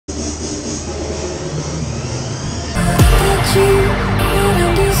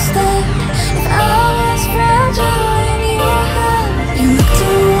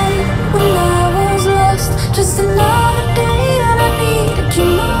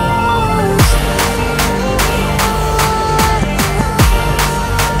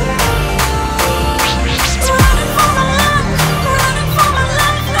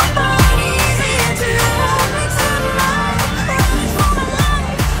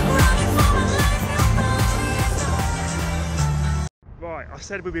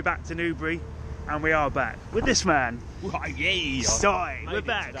said we'd be back to Newbury, and we are back with this man. Yeah, Sorry, we're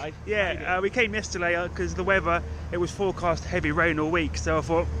back. Today. Yeah, we came yesterday because the weather, it was forecast heavy rain all week, so I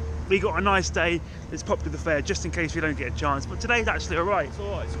thought we got a nice day, let's pop to the fair just in case we don't get a chance. But today's actually alright. It's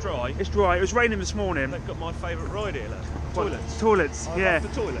alright, it's dry. It's dry, it was raining this morning. They've got my favourite ride here, look. Toilets. Toilets, I love the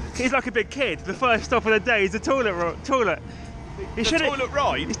toilets. He's like a big kid. The first stop of the day is the toilet. Toilet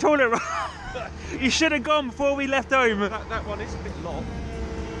ride? His toilet ride. You should have gone before we left home. That one is a bit long.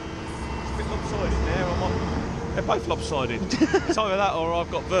 It's a bit lopsided there. They're both lopsided. It's either that or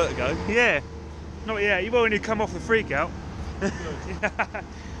I've got vertigo. Yeah. Not yet. You've only come off the freak out.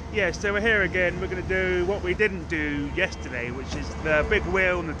 Yeah, so we're here again. We're going to do what we didn't do yesterday, which is the big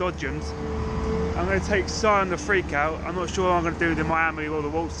wheel and the Dodgems. I'm going to take Si on the freak out. I'm not sure I'm going to do the Miami or the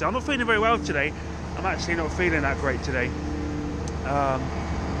Waltzer. I'm not feeling very well today. I'm actually not feeling that great today.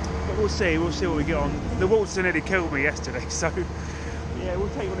 But we'll see what we get on. The Waltzer nearly killed me yesterday, so yeah, we'll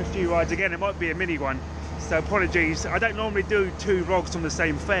take on a few rides again. It might be a mini one, so apologies. I don't normally do 2 vlogs on the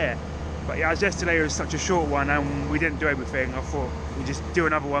same fair, but yeah, as yesterday was such a short one and we didn't do everything, I thought we'd just do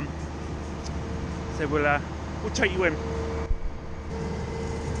another one. So we'll take you in.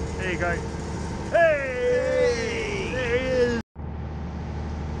 There you go. Hey! There he is!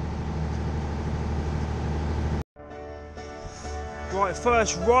 Right,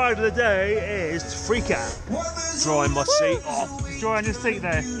 first ride of the day is Freak Out. Drying my seat off. Drying your seat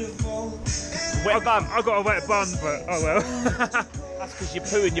there. Wet bum. I've got a wet bum, but oh well. That's because you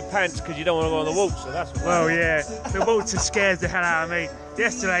poo in your pants because you don't want to go on the Waltzer, that's what. Well, yeah, the Waltzer scares the hell out of me.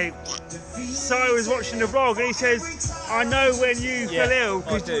 Yesterday, Si was watching the vlog and he says, I know when you feel ill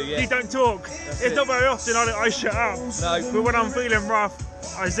because you don't talk. It's not very often I shut up. No. But when I'm feeling rough,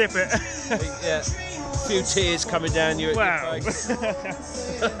 I zip it. Yeah. A few tears coming down your face.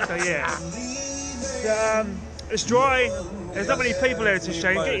 So yeah. It's dry. There's not many people here, it's a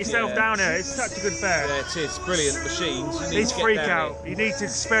shame. Get yourself down here, it's such a good fair. Yeah, it is. Brilliant machines. It's freak out. You need to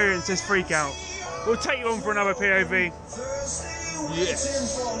experience this freak out. We'll take you on for another POV.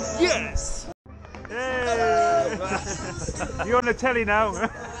 Yes. Yes! Hey. You're on the telly now. You're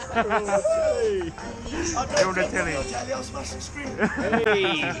on the telly. I'll smash the screen.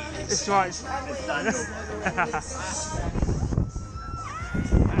 Hey. It's right.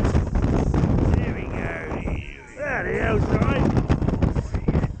 There we go. Bloody hell, Si.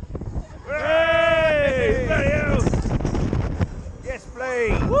 Hey! Bloody hell! Yes,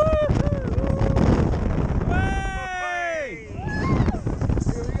 please.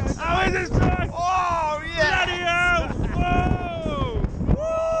 How is this time? Oh, yeah! Bloody hell! Whoa!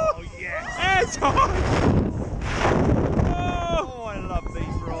 Oh, yes! It's on! Oh, I love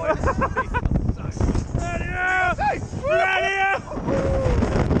these rides. Bloody hell! Bloody hell!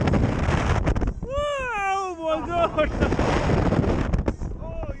 Whoa! Oh my god!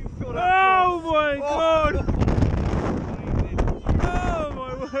 Oh, you feel that? Oh my god! Oh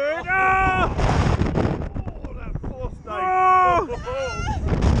my word! Oh! Oh, that force stage. Oh!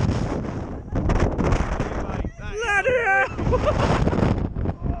 Bloody hell!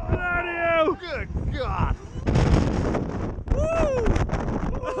 Bloody hell! Good God! Woo!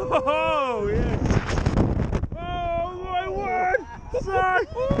 Oh yes! Oh my word! Son!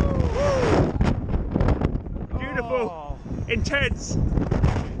 Beautiful! Oh, Intense!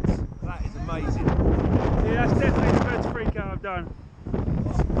 that is amazing. Yeah, that's definitely the best freak out I've done.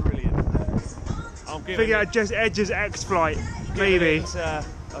 That's brilliant. I'm giving Figure out just Edge's X Flight, maybe.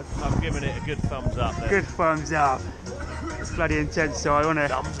 I'm giving it a good thumbs up there. Good thumbs up. It's bloody intense, so I want to.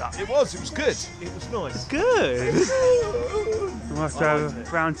 Thumbs up. It was good. It was nice. Good! We'll have to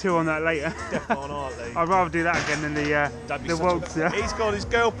have round 2 on that later. Definitely. I'd rather do that again than the Waltzer. He's got his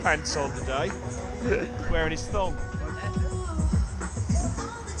girl pants on today. Wearing his thong.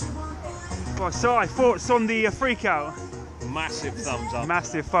 Well, Si, thoughts on the freak out? Massive thumbs up.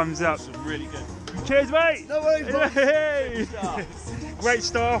 Massive thumbs up. This was really good. Cheers, mate! No worries, hey. Great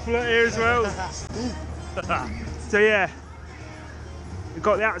staff here as well. So yeah, we've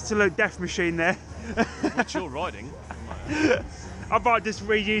got the absolute death machine there. Which you're riding. I might just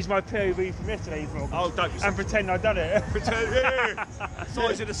reuse my POV from yesterday's vlog. Oh, don't and pretend I've done it. Pretend, yeah.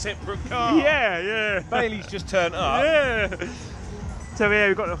 Size in a separate car. Yeah, yeah. Bailey's just turned up. Yeah. So yeah,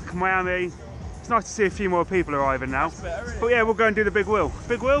 we've got Miami. It's nice to see a few more people arriving now. Better, but yeah, we'll go and do the big wheel.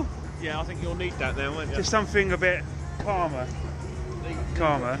 Big wheel? Yeah, I think you'll need that now, won't you? Just something a bit calmer.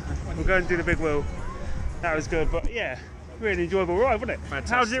 We'll go and do the big wheel. That was good, but yeah, really enjoyable ride, wasn't it?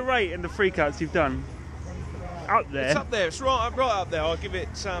 Fantastic. How does it rate in the freak outs you've done? Up there? It's up there. It's right up there. I'll give it,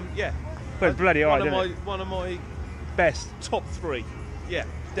 yeah. But bloody hard, isn't it? One of my best. Top 3. Yeah,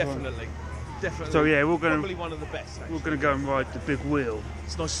 definitely. definitely. So yeah, probably one of the best. Actually. We're gonna go and ride the big wheel.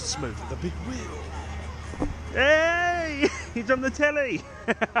 It's nice and smooth. The big wheel. Hey, he's on the telly.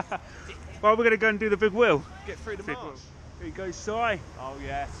 Well, we're gonna go and do the big wheel. Get through the marsh. Here you go, Si. Oh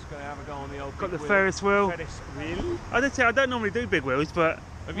yes, gonna have a go on the old. Got big the wheel. Ferris wheel. Ferris wheel. I did say I don't normally do big wheels, but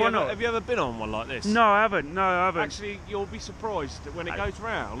why not? Have you ever been on one like this? No, I haven't. No, I haven't. Actually, you'll be surprised that when it goes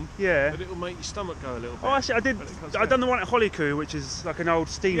round, yeah, that it'll make your stomach go a little bit. Oh, actually, I did. I done the one at Hollycoo, which is like an old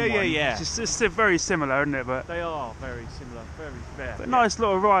steam one. Yeah. It's very similar, isn't it? But they are very similar, very fair. But nice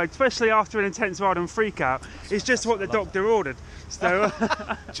little ride, especially after an intense ride on Freak Out. It's just what the doctor ordered. So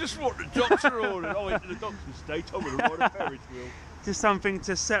just what the doctor ordered. I went to the doctor's state. I'm going to ride a Ferris wheel. Just something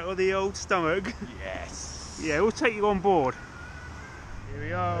to settle the old stomach. Yes. Yeah, we'll take you on board. Here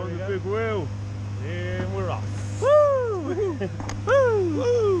we are on the big wheel. Here we're off. Woo! Woo!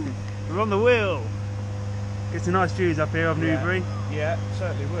 Woo! We're on the wheel. Get some nice views up here of Newbury. Yeah,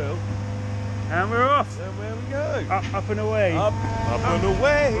 certainly will. And we're off. And where we go? Up and away. Up and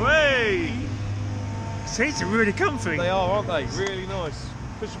away. Away! Seats are really comfy. They are, aren't they? Really nice.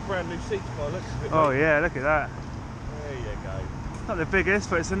 Put some brand new seats by the looks of it. Oh yeah, look at that. There you go. Not the biggest,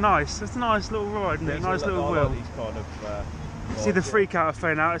 but it's a nice little ride, isn't it? Nice little wheel. Like these kind of. See the Freak Out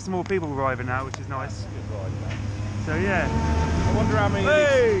affair now. It's more people arriving now, which is nice. Good ride, man. So yeah. I wonder how many.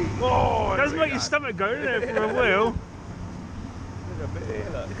 Hey! Oh, it does make your stomach go, doesn't it, for a wheel? Look a bit here,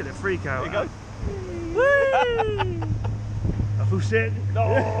 look. Look at the Freak Out. There you go. Whee! Oh shit!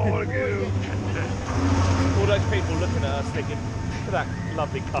 Oh, look at you. All those people looking at us thinking, look at that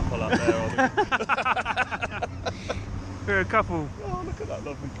lovely couple up there. We're a couple. Oh, look at that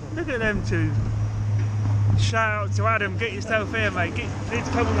lovely couple. Look at them two. Shout out to Adam, get yourself here, mate. Need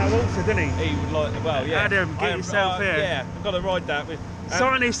to come on that Waltzer, didn't he? He would like, well, yeah. Adam, get yourself here. Yeah, I've got to ride that with. So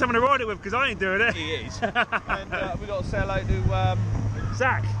I need someone to ride it with because I ain't doing it. He is. And we've got to say hello to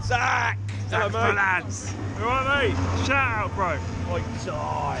Zach. Zach. Hello, mate. Lads. All right, mate. Shout out, bro. Like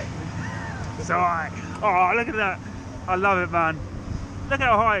Zai. Zai. Oh, look at that. I love it, man. Look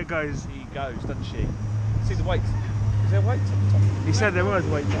how high it goes. She goes, doesn't she? See the weights. Is there weights at the top? He said there was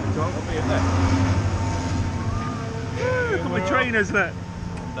weights at the top. I'll be in there. Look at my trainers, look.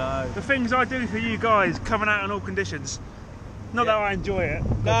 No. The things I do for you guys, coming out in all conditions. Not that I enjoy it.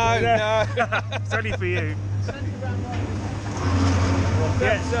 No. It's only for you.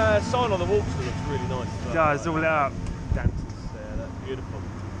 That sign on the Waltzer looks really nice. It does, all lit up. Danters there, that's beautiful.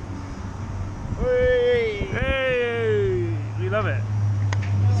 Hey! We love it.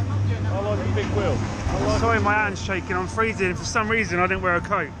 I like the big wheel. Sorry, my hand's shaking. I'm freezing. For some reason, I didn't wear a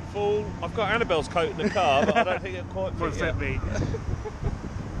coat. Full. I've got Annabelle's coat in the car, but I don't think it quite fit me.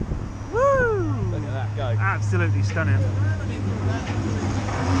 Woo! Look at that go. Absolutely stunning.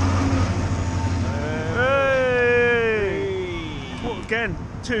 Hey! Well, again,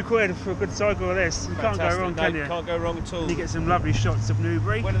 £2 for a good cycle of this. You can't go wrong, can you? Can't go wrong at all. You get some lovely shots of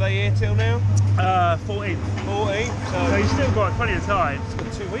Newbury. When are they here till now? 14th. 14th. So you've still got plenty of time. It's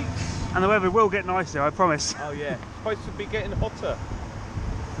got 2 weeks. And the weather will get nicer, I promise. Oh yeah. It's supposed to be getting hotter.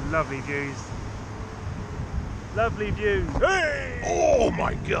 Lovely views. Lovely views. Hey! Oh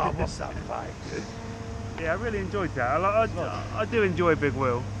my God, what's that face? Yeah, I really enjoyed that. I do enjoy Big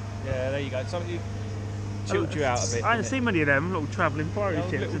Wheel. Yeah, there you go. Something chilled you out a bit. I haven't seen many of them little travelling pirate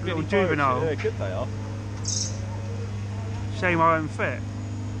ships. Little juvenile. Yeah, good they are. Shame I won't fit.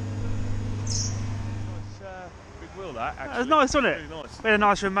 Big wheel that. Actually. That was nice, wasn't it? Really nice. We had a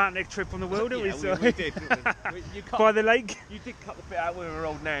nice romantic trip on the wheel, didn't we? Yeah, we did. By the lake. You did cut the bit out with our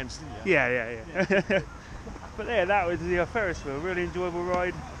old nans, didn't you? Yeah. But yeah, that was the Ferris wheel. Really enjoyable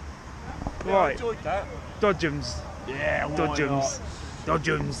ride. Yeah, Right. I enjoyed that. Dodgems. Yeah, why Dodgems.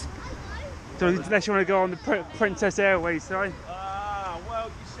 Dodgems. So unless you want to go on the Princess Airways, sorry. Ah, well,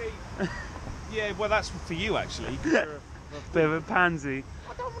 you see. Yeah, well, that's for you actually. Bit of a pansy.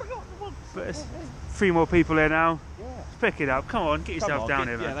 I don't want to go. But it's 3 more people here now. Yeah. Pick it up. Come on, get yourself down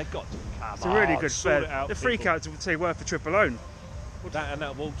here, man. Yeah, they've got to. It's a really good fare. The Freak Out's would say worth a trip alone. That and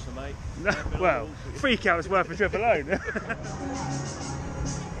that Waltzer, mate. Well, Freak Out's worth a trip alone.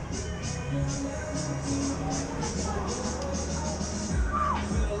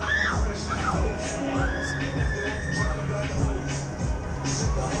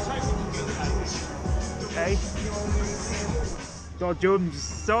 Okay. Dodgems.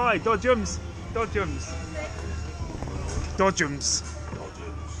 Sorry, Dodgems. Dodgems. Dodgems.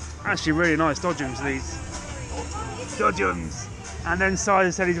 Actually, really nice Dodgems, these. Dodgems. And then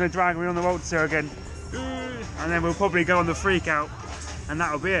Silas said he's going to drag me on the Waltzer again. And then we'll probably go on the Freak Out. And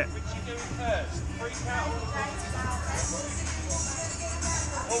that'll be it. Which you doing first? Freak Out?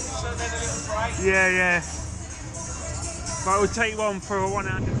 Waltzer, then a little break? Yeah. But we'll take one for a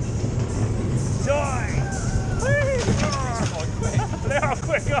 100. Die! They are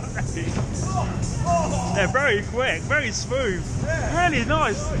quick, aren't they? They're very quick, very smooth. Really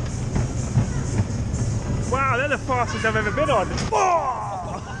nice. Wow, they're the fastest I've ever been on.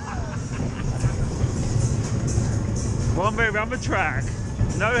 One way around the track.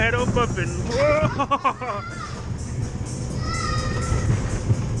 No head on bumping.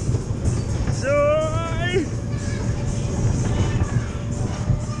 Die!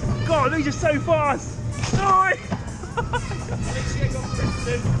 God, these are so fast. Die!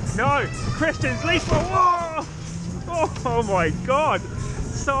 No, Christian's least one. Oh my God.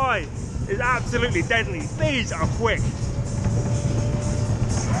 Si is absolutely deadly. These are quick.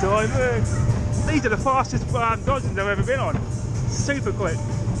 Simon. These are the fastest Dodgems I've ever been on. Super quick.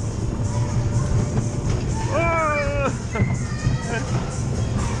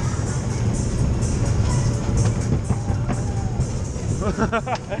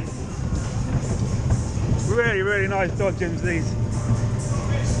 Really, really nice Dodgems these.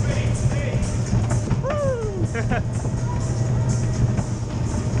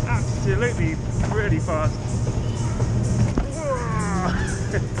 Absolutely really fast.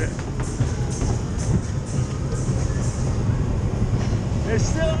 It's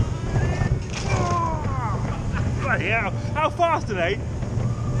still. Bloody hell. How fast are they?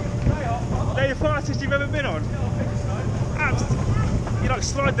 They're the fastest you've ever been on? You like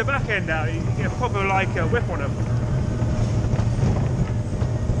slide the back end out, you get a proper like whip on them.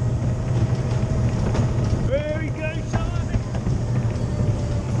 There we go, Simon.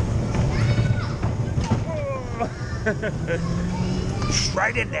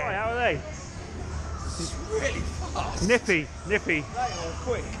 Straight in there. How are they? It's really fast. Nippy. They are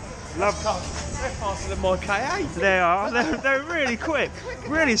quick. Love. They're faster than my K8. They are. They're really quick.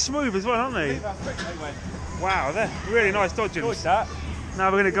 Really smooth as well, aren't they? Look how quick they went. Wow, they're really nice Dodgems. That. Now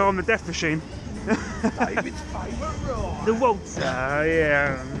we're going to go on the death machine. David's favourite ride. The Waltzer,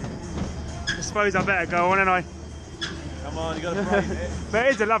 yeah. I suppose I better go on, and I. Come on, you got to brave it. But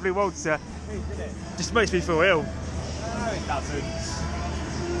it is a lovely Waltzer. Isn't it? Just makes me feel ill. No, it doesn't.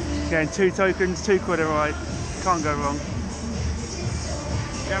 Getting 2 tokens, £2 a ride. Can't go wrong.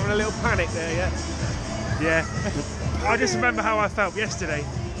 You're having a little panic there, yeah? Yeah. I just remember how I felt yesterday.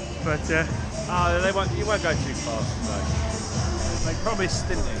 But you won't go too fast today. They promised,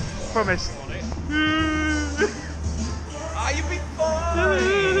 didn't they? promise. You've been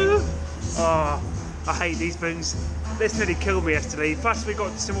fine. Oh, I hate these things. This nearly killed me yesterday. Plus we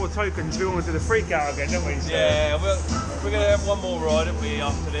got some more tokens. We want to do the freak out again, don't we? So, yeah, we're going to have one more ride, aren't we,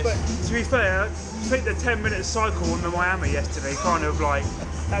 after this? but to be fair, I think the 10-minute cycle on the Miami yesterday kind of like,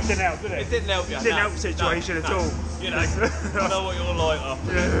 that didn't help, did it? It didn't help you. It didn't help the situation at all. You know, I know what you're like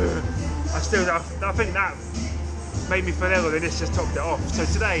after this. I think that made me feel ill, and this just topped it off. So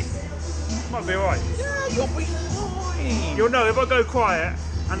today, might be alright. Yeah, you'll be fine. You'll know if I go quiet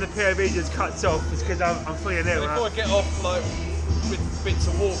and the POV just cuts off, it's because I'm feeling ill. If I get off like with bits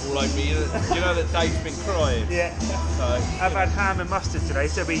of water all over me, you know that Dave's been crying. Yeah. So, I've had ham and mustard today,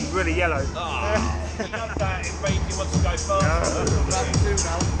 so it'll be really yellow. he loves that. It means he wants to go faster.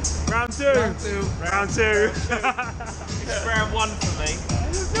 Round two. Round two. It's round one for me.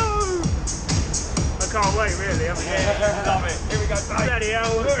 No. I can't wait, really. Yeah, love it. Here we go, Dave. Bloody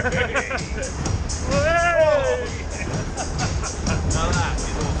hell. Now that is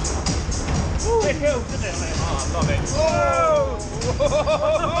awesome. Big hills, isn't it, mate? Oh, I love it. Whoa!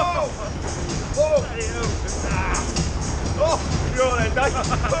 Whoa! Bloody hell. Oh, you're all there, Dave.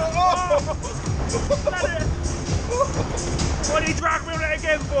 What did he drag me on it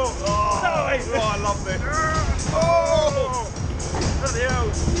again for? Oh, I love it. Oh! Bloody hell.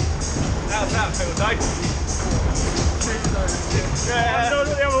 How's that feel, Dave? Yeah. I'm not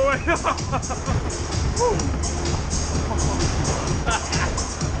the other way.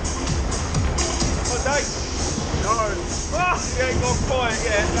 Oh, Dave. No. Oh, you ain't gone quiet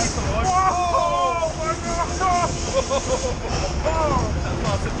yet. That's all right. Oh, my God. That's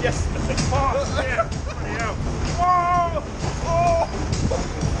what I said yesterday. Oh, yeah. Bloody hell. Whoa. Oh!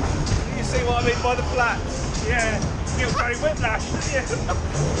 You see what I mean by the flats? Yeah. You're very whiplash. Yeah.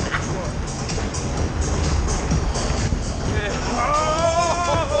 Oh!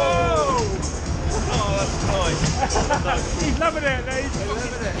 Oh, that's nice. He's loving it, mate.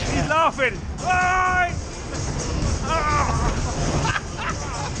 He's laughing. Oh!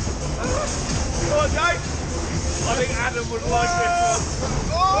 Come on, Dave. I think Adam would like this one.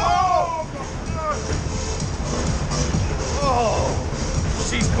 Oh! Oh!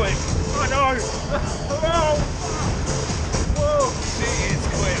 She's quick. I know. Oh! Whoa! She is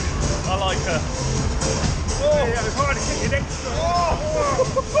quick. I like her. Oh! Yeah, it's hard to get your next one. Oh!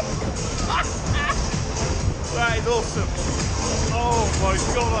 awesome. Oh my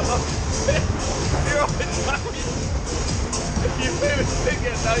God, I love it. You're right, Dave. You feel it sing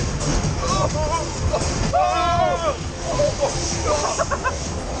it, Dave. Oh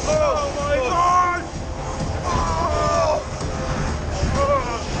my God.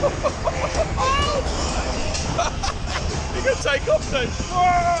 You can take off then.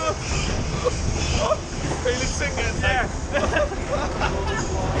 You feel it sing it, Dave.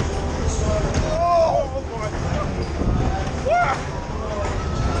 Oh my God.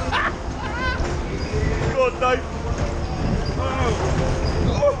 Go on, Dave.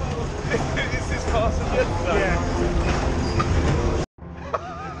 Is this faster than yesterday? Yeah.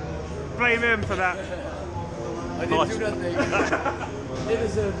 Blame him for that. I didn't do nothing. It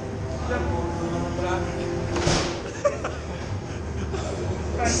is a...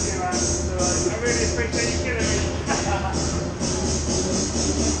 Thank you, man. I really appreciate you killing me.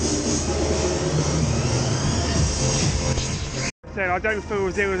 So I don't feel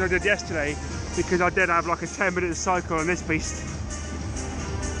as ill as I did yesterday because I did have like a 10-minute cycle on this beast.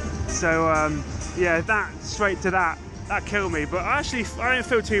 So yeah, that straight to that killed me. But actually, I don't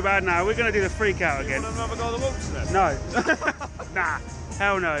feel too bad now. We're going to do the freak out again. You want another go on the Waltzer then? No. Nah,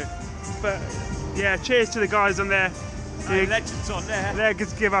 hell no. But yeah, cheers to the guys on there. No, legends on there. They're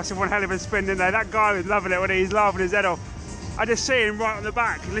going to give us one hell of a spin, didn't they? That guy was loving it when he's laughing his head off. I just see him right on the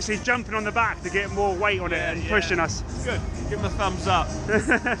back, literally jumping on the back to get more weight on it and pushing us. Good. Give him a thumbs up.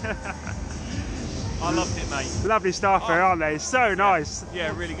 I loved it, mate. Lovely staff here, aren't they? So nice.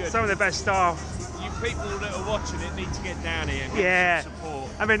 Yeah, really good. Some of the best staff. You people that are watching it need to get down here and get some support.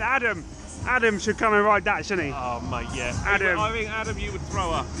 I mean, Adam should come and ride that, shouldn't he? Oh, mate, yeah. Adam. I think Adam, you would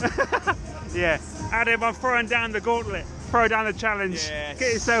throw up. Yeah. Adam, I'm throwing down the gauntlet. Throw down the challenge. Yes.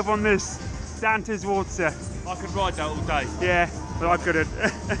 Get yourself on this. Danters Waltzer. I could ride that all day. Yeah, but I couldn't.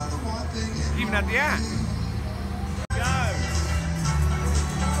 You even had the app. Go.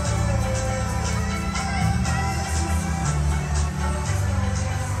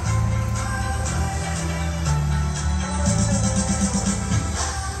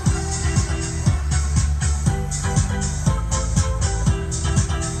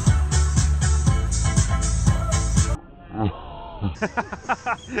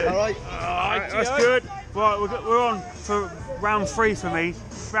 Alright. That's good. Right, we're on for round 3 for me.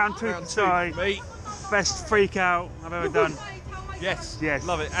 Round 2 Round for two, Ty. mate. Best freak out I've ever done. Yes. Yes.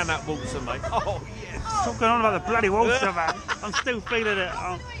 Love it. And that Waltzer, mate. Oh, yes. Stop going on about the bloody Waltzer, man. I'm still feeling it.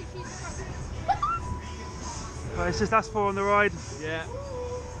 But it's just us 4 on the ride. Yeah.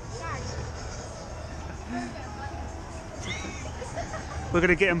 We're going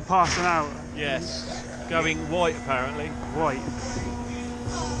to get him passing out. Yes. Going white, apparently. White.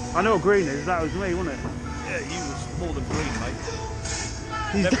 I know what green is. That was me, wasn't it? Yeah, you was more than green, mate.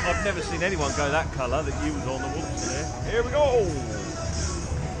 I've never seen anyone go that colour that you was on the Waltzer there. Here we go!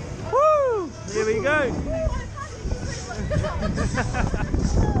 Woo! Here we go.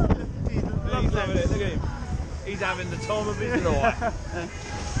 He's loving it, look at him. He's having the time of his life.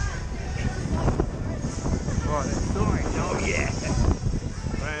 Right, let's start. Oh yeah!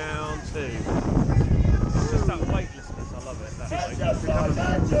 Round 2. Just that weightlessness, I love it. That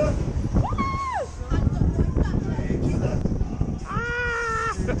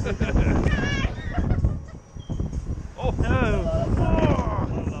oh no! Oh,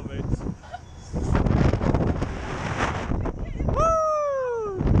 I love it. Woo!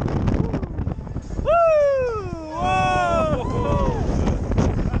 Woo! Whoa!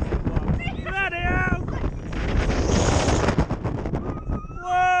 Bloody hell!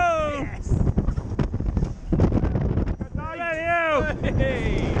 Whoa! Yes! Bloody hell!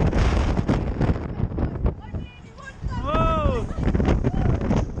 Hey! Whoa!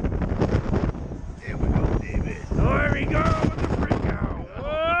 Here we go, David. Oh, here we go with the freak out! Oh,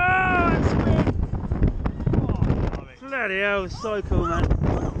 that's good! Oh, I love it. Bloody hell, so cool, man.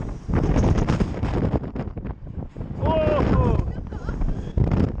 Oh!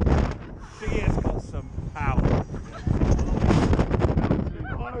 He has got some power.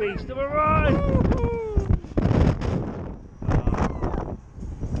 Beast of a ride!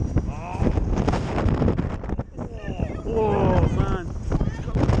 Oh, man.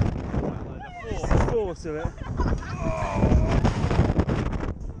 Force of it.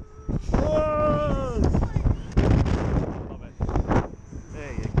 Whoa! Love it.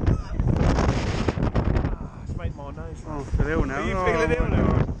 There you go. It's made my nose. Oh, I feel ill now. Are you Oh, feeling ill my now?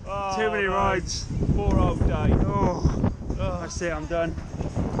 God. Oh, Too many no. rides. Poor old Dave. Oh, Oh. that's it, I'm done.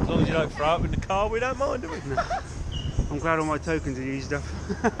 As long as you don't throw up in the car, we don't mind, do we? I'm glad all my tokens are used up.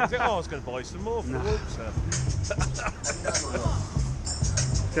 I think I was going to buy some more for the Waltzer.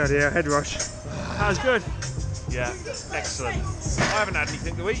 Bloody hell, head rush. That was good. Yeah, excellent. I haven't had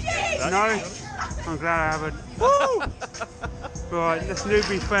anything to eat yet. Today, No, I'm glad I haven't. Woo! Right, this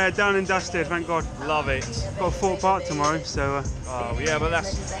Newbury Fair done and dusted, thank God. Love it. Got a Fort Park tomorrow, so Oh yeah, but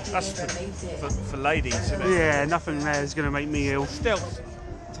that's for ladies, isn't it? yeah, nothing there is going to make me ill. Still,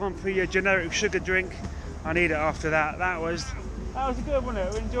 Time for your generic sugar drink. I need it after that. That was a good one. I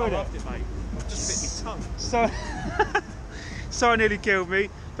enjoyed I it. loved it, mate. I've just bit my tongue. So, so nearly killed me.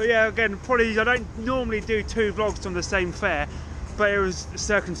 But yeah, again, apologies. I don't normally do 2 vlogs on the same fair, but it was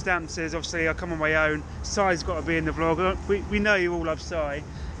circumstances. Obviously, I come on my own. Si's got to be in the vlog. We know you all love Si,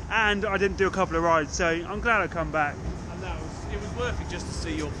 and I didn't do a couple of rides, so I'm glad I come back. And it was worth it just to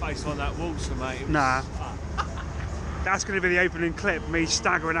see your face on that Waltzer, mate. It was, Nah, that's going to be the opening clip. Me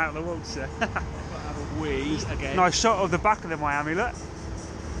staggering out the Waltzer. Have a wee again. Nice shot of the back of the Miami. Look.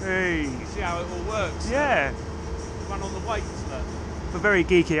 Hey. You see how it all works? Yeah. Run on the weights, look. We're very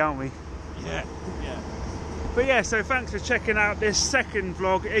geeky, aren't we? Yeah, yeah. But yeah, so thanks for checking out this second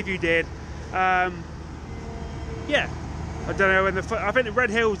vlog, if you did. Yeah, I don't know when I think the Red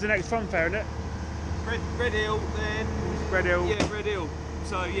Hill's the next fun fair, isn't it? Red Hill, then. Red Hill. Yeah, Red Hill.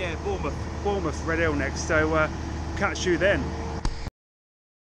 So yeah, Bournemouth. Bournemouth, Red Hill next. So catch you then.